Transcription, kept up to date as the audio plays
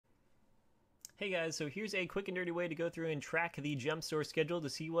Hey guys, so here's a quick and dirty way to go through and track the Gemstore schedule to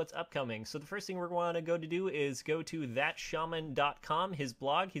see what's upcoming. So the first thing we're going to go to do is go to thatshaman.com, his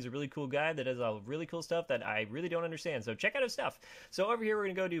blog. He's a really cool guy that does all really cool stuff that I really don't understand. So check out his stuff. So over here we're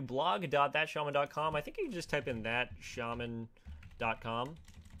going to go to blog.thatshaman.com. I think you can just type in thatshaman.com.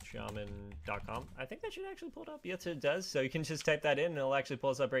 Shaman.com. I think that should actually pull it up. Yes, it does. So you can just type that in and it'll actually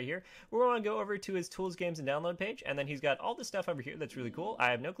pull us up right here. We're going to go over to his tools, games, and download page, and then he's got all this stuff over here that's really cool. I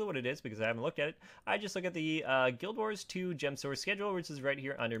have no clue what it is because I haven't looked at it. I just look at the Guild Wars 2 Gemstore Schedule, which is right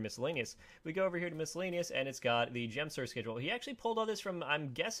here under Miscellaneous. We go over here to Miscellaneous, and it's got the Gemstore Schedule. He actually pulled all this from,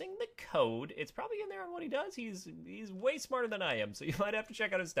 I'm guessing, the code. It's probably in there on what he does. He's way smarter than I am, so you might have to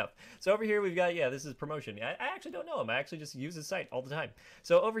check out his stuff. So over here we've got, yeah, this is promotion. I actually don't know him. I actually just use his site all the time.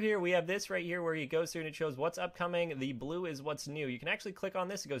 So over here we have this right here where he goes through and it shows what's upcoming. The blue is what's new. You can actually click on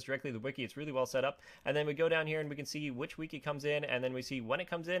this. It goes directly to the wiki. It's really well set up. And then we go down here and we can see which week it comes in, and then we see when it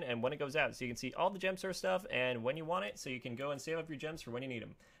comes in and when it goes out. So you can see all the Gemstore stuff and when you want it, so you can go and save up your gems for when you need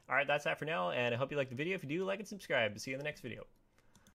them. All right, that's that for now, and I hope you liked the video. If you do, like and subscribe. See you in the next video.